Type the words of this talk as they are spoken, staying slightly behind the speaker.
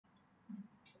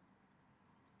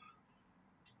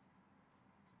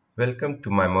Welcome to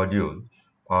my module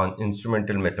on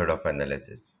instrumental method of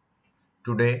analysis.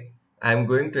 Today I am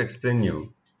going to explain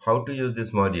you how to use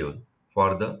this module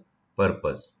for the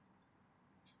purpose.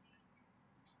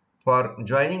 For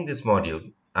joining this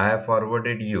module, I have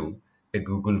forwarded you a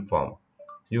Google form.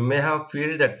 You may have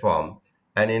filled that form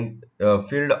and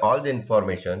filled all the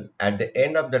information. At the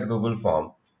end of that Google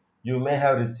form, you may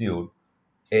have received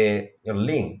a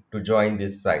link to join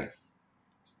this site.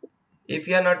 If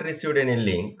you have not received any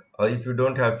link or if you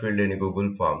don't have filled any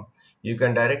Google form, you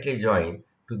can directly join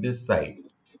to this site.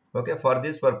 Okay, for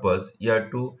this purpose, you have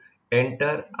to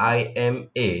enter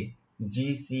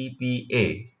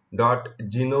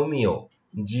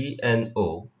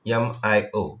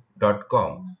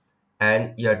imagenomio.com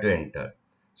and you have to enter.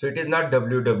 So it is not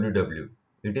www,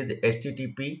 it is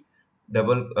http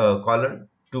double colon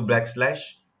 2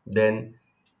 then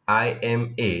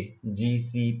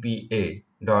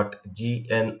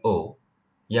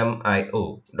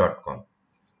imagcpa.gnomio.com.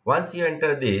 Once you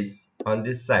enter this on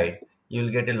this side, you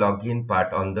will get a login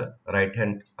part on the right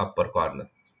hand upper corner.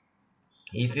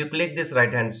 If you click this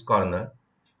right hand corner,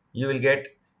 you will get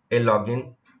a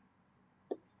login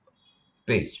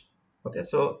page. Okay,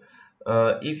 so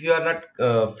if you are not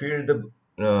filled the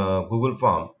Google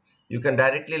form, you can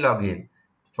directly log in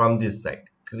from this site.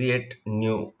 Create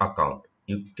new account.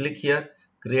 You click here,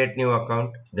 create new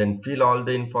account, then fill all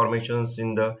the informations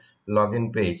in the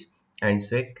login page and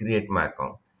say create my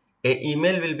account. A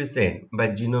email will be sent by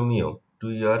Genomio to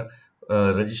your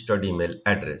registered email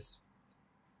address,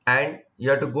 and you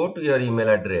have to go to your email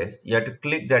address. You have to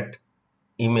click that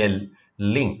email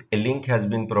link. A link has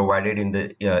been provided in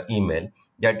the email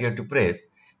that you have to press,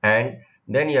 and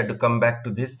then you have to come back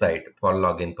to this site for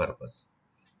login purpose.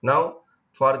 Now,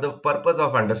 for the purpose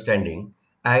of understanding,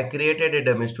 I created a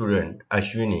dummy student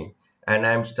Ashwini, and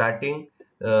I am starting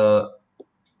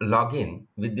login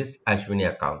with this Ashwini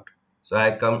account. So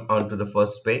I come onto the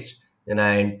first page, then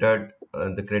I entered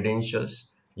the credentials,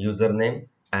 username,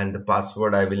 and the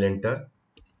password I will enter.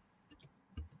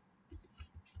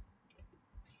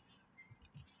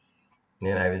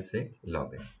 Then I will say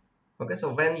login. Okay,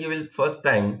 so when you will first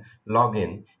time log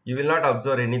in, you will not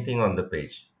observe anything on the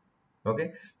page.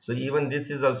 Okay, so even this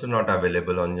is also not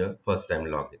available on your first time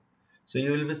login. So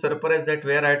you will be surprised that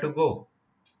where I have to go.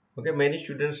 Okay, many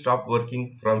students stop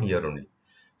working from here only.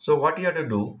 So what you have to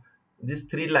do, these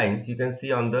three lines you can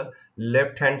see on the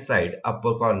left hand side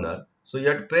upper corner. So you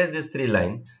have to press these three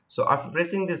lines. So after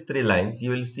pressing these three lines,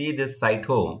 you will see this site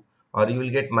home, or you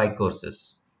will get my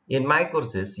courses. In my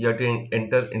courses, you have to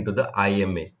enter into the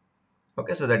IMA.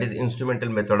 Okay, so that is instrumental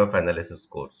method of analysis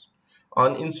course.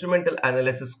 On instrumental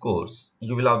analysis course,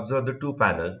 you will observe the two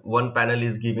panels. One panel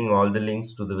is giving all the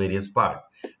links to the various part,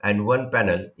 and one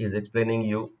panel is explaining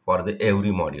you for the every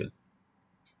module.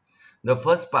 The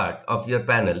first part of your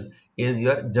panel is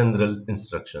your general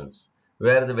instructions,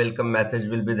 where the welcome message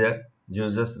will be there. You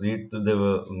just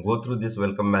go through this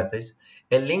welcome message.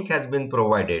 A link has been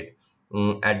provided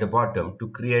at the bottom to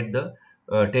create the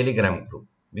Telegram group,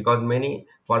 because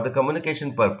for the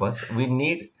communication purpose we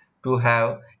need to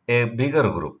have a bigger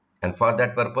group, and for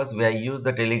that purpose we use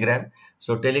the Telegram.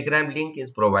 So Telegram link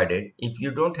is provided. If you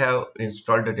don't have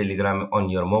installed the Telegram on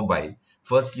your mobile,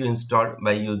 first you install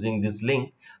by using this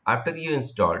link. After you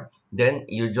install, then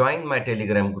you join my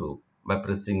Telegram group by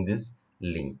pressing this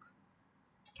link.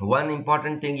 One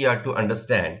important thing you have to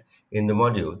understand in the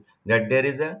module, that there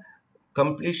is a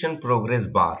completion progress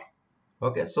bar.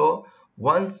 Okay, so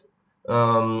once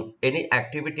any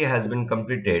activity has been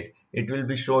completed, it will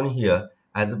be shown here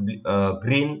as a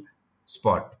green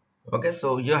spot. Okay,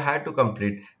 so you have to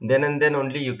complete, then and then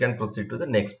only you can proceed to the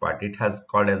next part. It has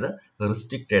called as a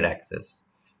restricted access.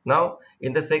 Now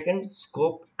in the second,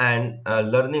 scope and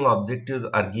learning objectives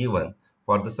are given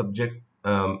for the subject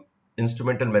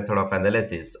instrumental method of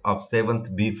analysis of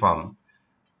 7th B Pharm,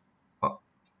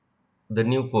 the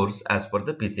new course as per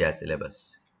the PCI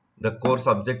syllabus. The course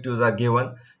objectives are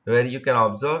given, where you can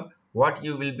observe what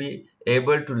you will be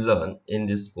able to learn in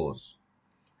this course.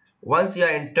 Once you are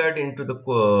entered into the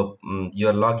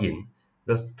your login,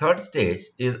 the third stage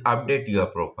is update your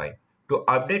profile. To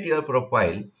update your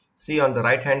profile, see on the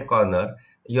right hand corner,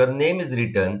 your name is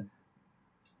written.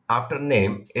 After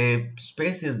name, a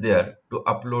space is there to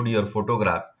upload your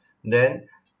photograph. Then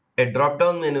a drop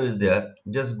down menu is there.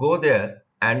 Just go there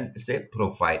and say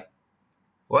profile.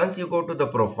 Once you go to the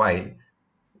profile,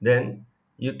 then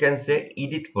you can say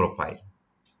edit profile.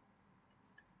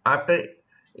 After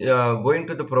going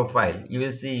to the profile, you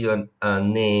will see your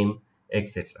name,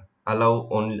 etc. Allow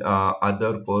only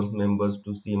other course members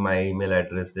to see my email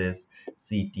addresses,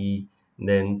 CT,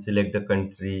 then select the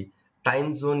country,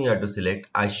 Time zone you have to select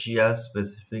Asia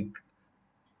specific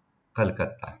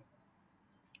Kolkata.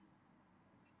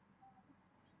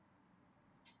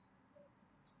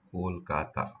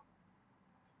 Kolkata.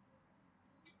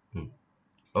 Hmm.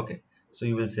 Okay, so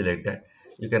you will select that.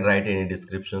 You can write any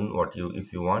description what you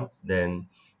if you want. Then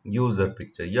user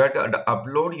picture. You have to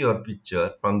upload your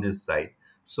picture from this side.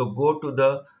 So go to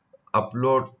the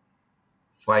upload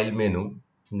file menu.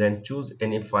 Then choose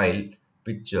any file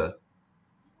picture.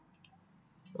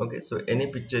 Okay, so any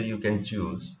picture you can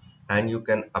choose and you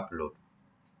can upload.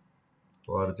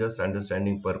 For just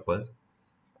understanding purpose,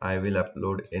 I will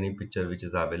upload any picture which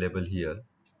is available here.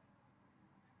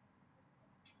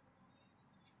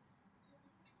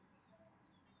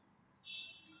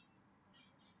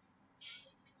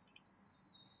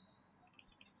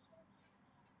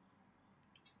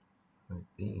 I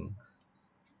think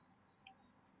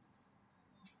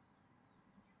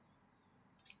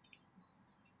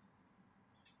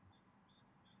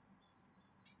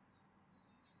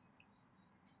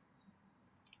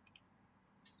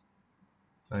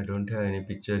I don't have any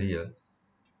picture here.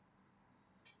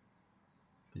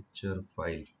 Picture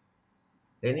file.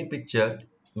 Any picture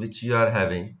which you are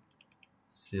having.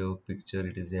 Save picture,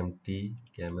 it is empty.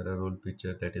 Camera roll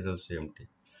picture, that is also empty.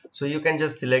 So you can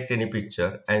just select any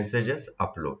picture and say just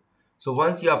upload. So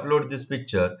once you upload this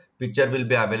picture, picture will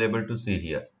be available to see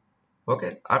here.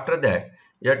 Okay, after that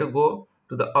you have to go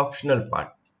to the optional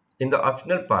part. In the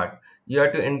optional part you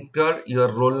have to enter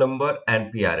your roll number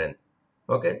and PRN.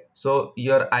 Okay, so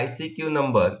your ICQ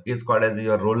number is called as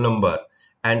your roll number,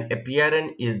 and a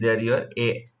PRN is there your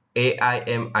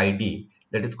AIM ID,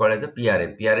 that is called as a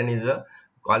PRN. PRN is a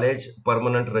college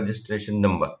permanent registration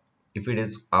number. If it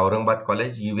is Aurangabad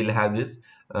college, you will have this.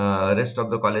 Rest of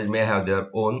the college may have their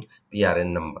own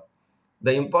PRN number.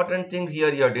 The important things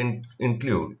here you have to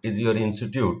include is your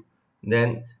institute,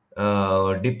 then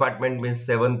department means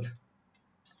 7th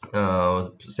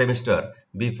semester,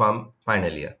 B Farm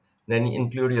final year. Then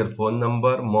include your phone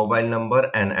number, mobile number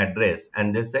and address,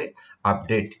 and they say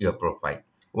update your profile.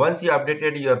 Once you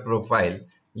updated your profile,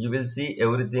 you will see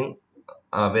everything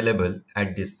available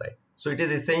at this site. So it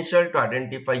is essential to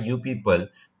identify you people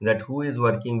that who is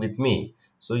working with me.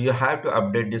 So you have to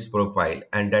update this profile,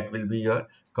 and that will be your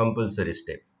compulsory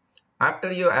step.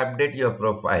 After you update your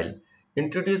profile,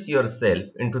 introduce yourself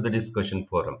into the discussion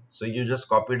forum. So you just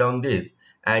copy down this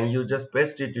and you just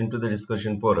paste it into the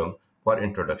discussion forum for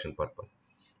introduction purpose.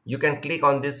 You can click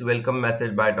on this welcome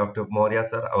message by Dr. Maurya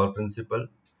sir, our principal.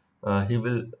 He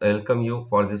will welcome you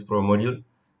for this pro module.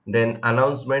 Then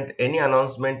announcement, any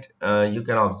announcement you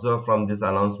can observe from this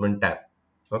announcement tab.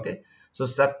 Okay, so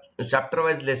chapter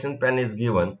wise lesson plan is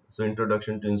given. So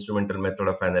introduction to instrumental method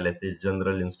of analysis,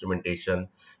 general instrumentation.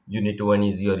 Unit 1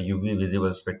 is your UV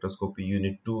visible spectroscopy.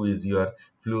 Unit 2 is your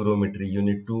fluorometry.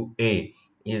 Unit 2A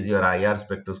is your IR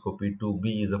spectroscopy.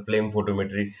 2B is a flame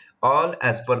photometry. All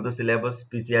as per the syllabus,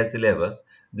 PCI syllabus,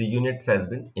 the units has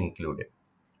been included.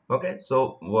 Okay,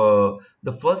 so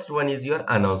the first one is your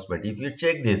announcement. If you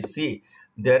check this, see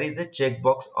there is a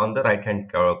checkbox on the right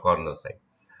hand corner side.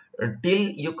 Till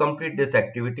you complete this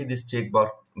activity, this checkbox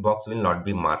will not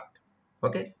be marked.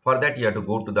 Okay, for that you have to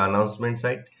go to the announcement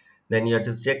site. Then you have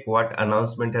to check what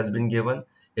announcement has been given.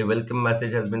 A welcome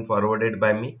message has been forwarded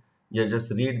by me. You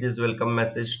just read this welcome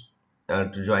message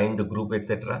to join the group,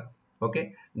 etc.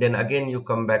 Okay, then again you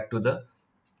come back to the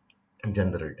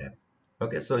general tab.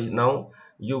 Okay, so now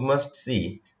you must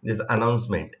see this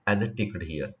announcement as a ticked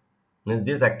here. Means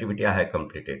this activity I have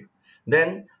completed.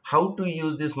 Then how to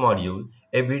use this module?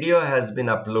 A video has been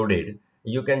uploaded.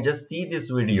 You can just see this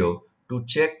video to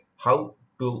check how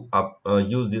to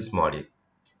use this module.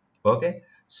 Okay,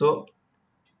 so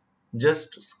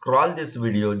just scroll this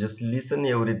video, just listen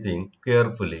everything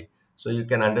carefully so you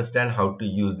can understand how to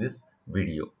use this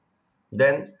video.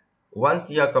 Then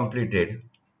once you are completed,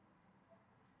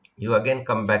 you again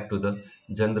come back to the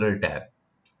general tab.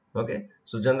 Okay,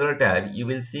 so general tab, you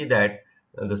will see that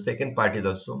the second part is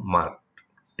also marked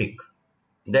tick.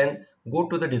 Then go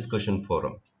to the discussion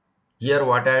forum. Here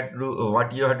what I have to do,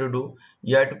 what you have to do,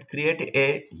 you have to create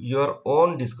a your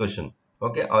own discussion.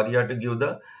 Okay, or you have to give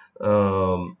the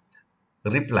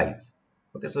replies.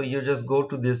 Okay, so you just go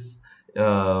to this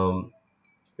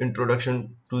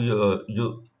introduction to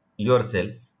yourself.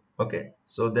 Okay,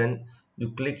 so then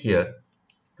you click here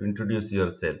to introduce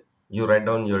yourself. You write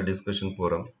down your discussion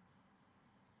forum,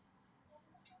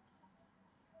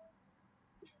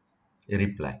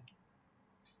 reply.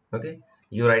 Okay,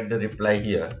 you write the reply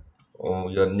here,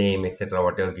 or your name, etc.,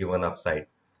 whatever given upside,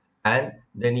 and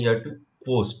then you have to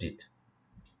post it.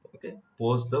 Okay,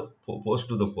 post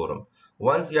to the forum.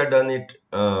 Once you are done it,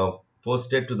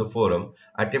 posted to the forum,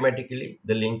 automatically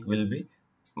the link will be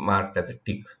marked as a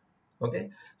tick.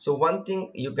 Okay, so one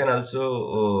thing you can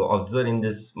also observe in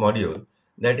this module,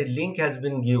 that a link has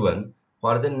been given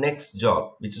for the next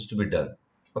job which is to be done.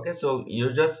 Okay, so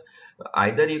you just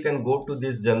either you can go to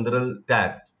this general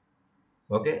tab,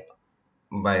 okay,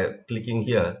 by clicking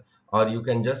here, or you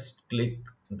can just click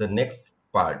the next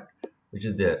part which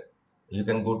is there. You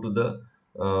can go to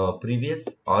the previous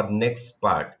or next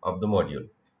part of the module.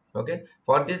 Okay,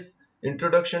 for this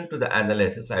introduction to the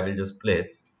analysis, I will just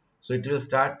place, so it will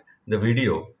start the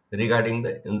video regarding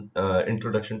the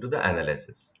introduction to the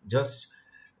analysis. Just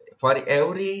for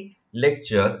every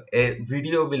lecture, a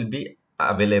video will be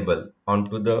available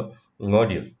onto the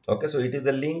module. Okay, so it is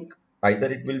a link,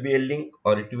 either it will be a link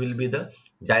or it will be the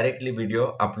directly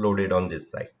video uploaded on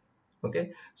this site.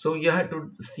 Okay, so you have to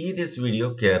see this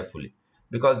video carefully,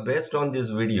 because based on this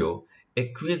video a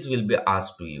quiz will be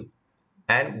asked to you,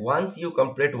 and once you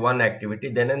complete one activity,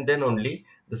 then and then only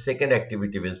the second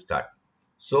activity will start.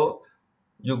 So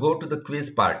you go to the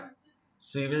quiz part,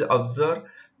 so you will observe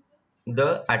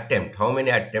the attempt, how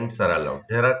many attempts are allowed.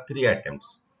 There are 3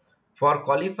 attempts. For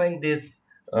qualifying this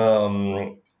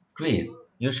quiz,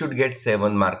 you should get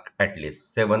 7 mark, at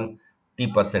least 70%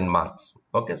 marks.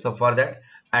 Okay, so for that,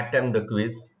 attempt the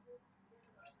quiz.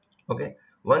 Okay,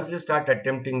 once you start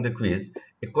attempting the quiz,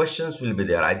 the questions will be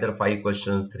there, either 5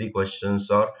 questions, 3 questions,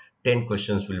 or 10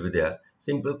 questions will be there.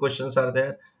 Simple questions are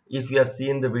there. If you have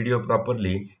seen the video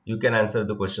properly, you can answer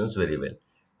the questions very well.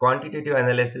 Quantitative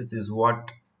analysis is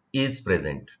what is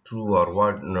present, true or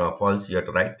what, no, false, you have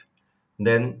to write.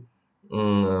 Then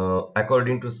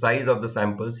according to size of the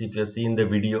samples, if you have seen the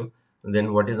video,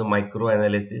 then what is a micro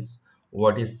analysis,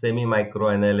 what is semi micro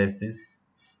analysis,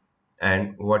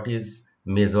 and what is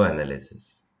meso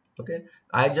analysis. Okay,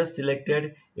 I just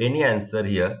selected any answer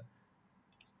here,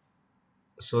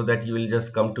 so that you will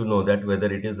just come to know that whether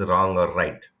it is wrong or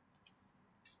right.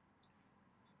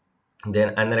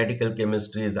 Then analytical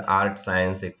chemistry is art,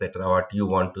 science, etc. What you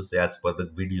want to say as per the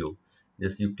video,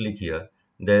 just you click here.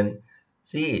 Then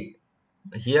see,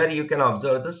 here you can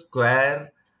observe the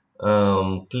square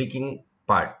clicking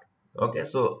part. Okay,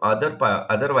 so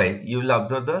otherwise you will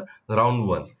observe the round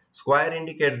one. Square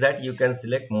indicates that you can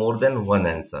select more than one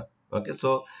answer. Okay,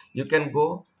 so you can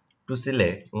go to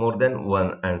select more than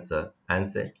one answer and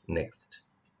say next.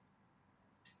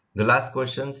 The last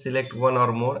question, select one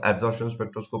or more. Absorption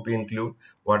spectroscopy include.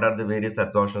 What are the various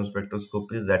absorption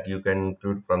spectroscopies that you can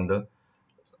include from the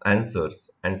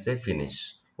answers, and say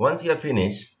finish. Once you are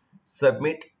finished,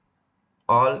 submit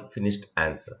all finished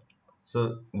answer.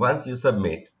 So once you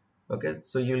submit, okay,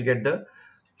 so you will get the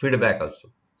feedback also.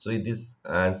 So this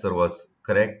answer was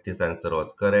correct, this answer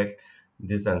was correct,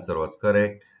 this answer was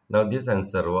correct, now this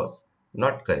answer was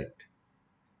not correct.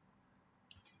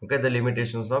 Okay, the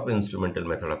limitations of instrumental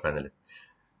method of analysis.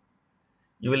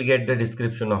 You will get the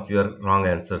description of your wrong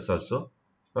answers also.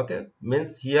 Okay,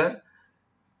 means here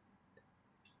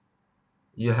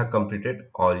you have completed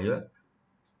all your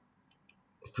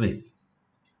quiz.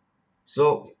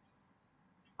 So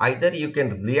either you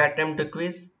can reattempt the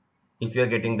quiz if you are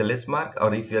getting the less mark,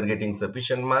 or if you are getting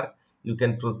sufficient mark, you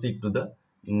can proceed to the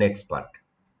next part.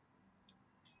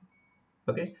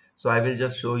 Okay, so I will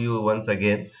just show you once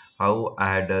again how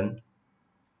I had done.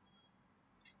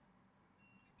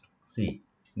 See,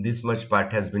 this much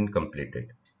part has been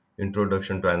completed.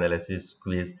 Introduction to analysis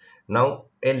quiz. Now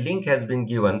a link has been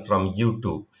given from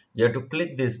YouTube. You have to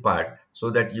click this part so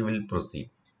that you will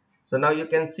proceed. So now you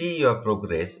can see your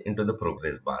progress into the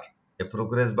progress bar. A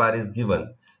progress bar is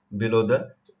given below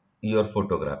the your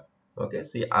photograph. Okay,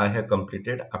 see, I have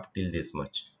completed up till this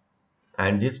much,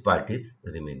 and this part is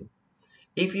remaining.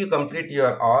 If you complete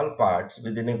your all parts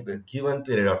within a given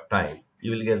period of time,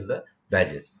 you will get the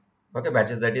badges. Okay,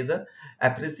 badges, that is a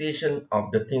appreciation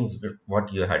of the things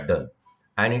what you had done,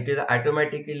 and it is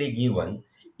automatically given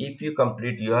if you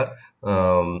complete your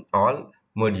all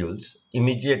modules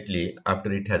immediately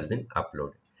after it has been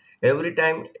uploaded. Every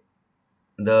time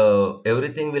the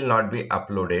everything will not be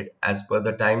uploaded as per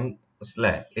the time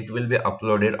slot, it will be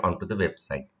uploaded onto the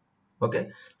website. Okay,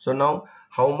 so now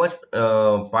how much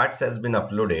parts has been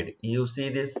uploaded, you see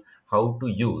this how to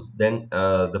use. Then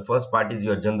the first part is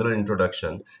your general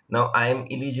introduction. Now I am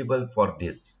eligible for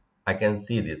this, I can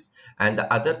see this, and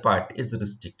the other part is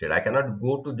restricted. I cannot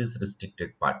go to this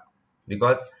restricted part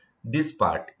because this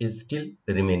part is still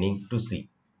remaining to see.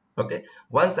 Okay,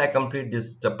 once I complete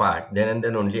this part, then and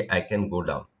then only I can go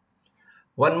down.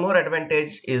 One more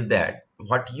advantage is that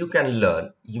what you can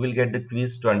learn, you will get the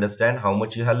quiz to understand how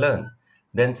much you have learned.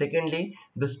 Then secondly,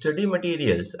 the study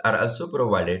materials are also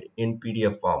provided in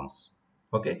PDF forms.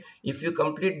 Okay, if you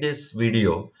complete this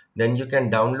video, then you can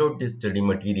download this study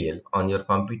material on your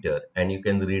computer and you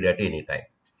can read at any time.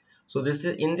 So this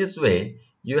is, in this way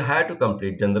you have to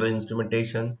complete general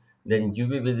instrumentation, then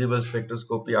UV visible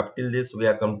spectroscopy. Up till this we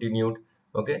are continued.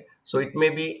 Okay, so it may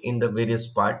be in the various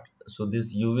part. So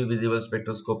this UV visible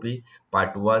spectroscopy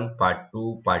part 1, part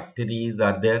 2, part 3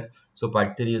 are there. So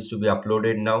part 3 is to be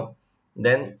uploaded now.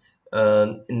 Then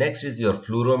next is your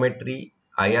fluorometry,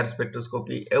 IR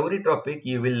spectroscopy. Every topic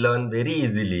you will learn very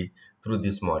easily through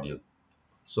this module.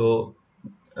 So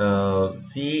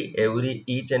see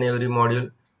each and every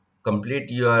module, complete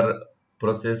your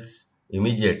process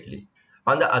immediately.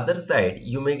 On the other side,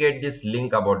 you may get this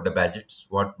link about the budgets,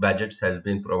 what budgets has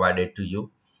been provided to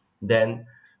you. Then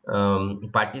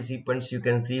participants, you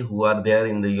can see who are there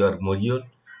in your module.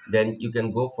 Then you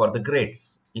can go for the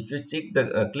grades. If you click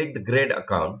the grade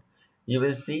account, you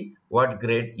will see what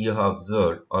grade you have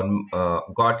observed or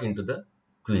got into the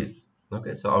quiz.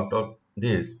 Okay, so out of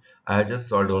this I have just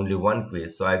solved only one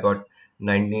quiz, so I got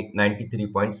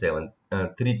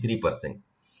 93.733%.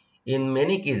 In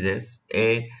many cases,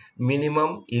 a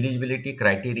minimum eligibility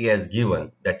criteria is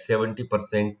given that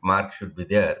 70% mark should be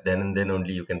there. Then and then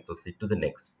only you can proceed to the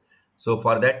next. So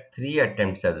for that, 3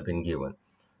 attempts has been given.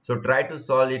 So try to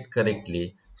solve it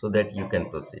correctly so that you can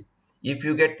proceed. If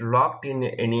you get locked in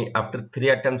any after 3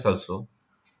 attempts also,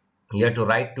 you have to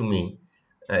write to me.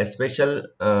 Special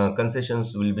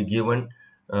concessions will be given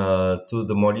to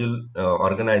the module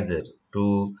organizer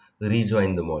to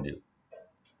rejoin the module.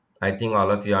 I think all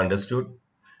of you understood.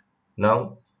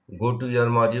 Now go to your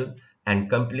module and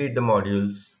complete the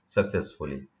modules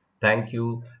successfully. Thank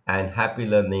you and happy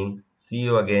learning. See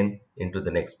you again into the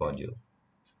next module.